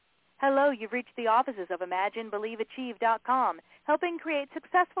Hello, you've reached the offices of ImagineBelieveAchieve.com, helping create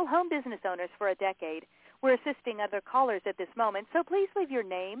successful home business owners for a decade. We're assisting other callers at this moment, so please leave your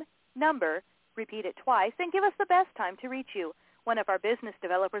name, number, repeat it twice, and give us the best time to reach you. One of our business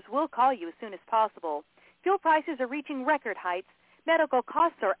developers will call you as soon as possible. Fuel prices are reaching record heights. Medical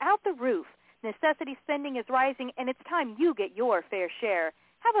costs are out the roof. Necessity spending is rising, and it's time you get your fair share.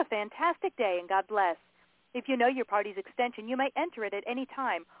 Have a fantastic day, and God bless. If you know your party's extension, you may enter it at any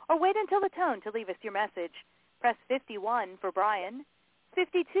time, or wait until the tone to leave us your message. Press 51 for Brian,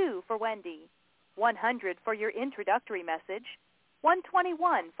 52 for Wendy, 100 for your introductory message,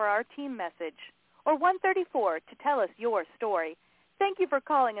 121 for our team message, or 134 to tell us your story. Thank you for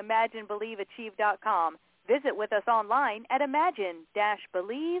calling ImagineBelieveAchieve.com. Visit with us online at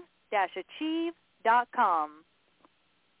imagine-believe-achieve.com.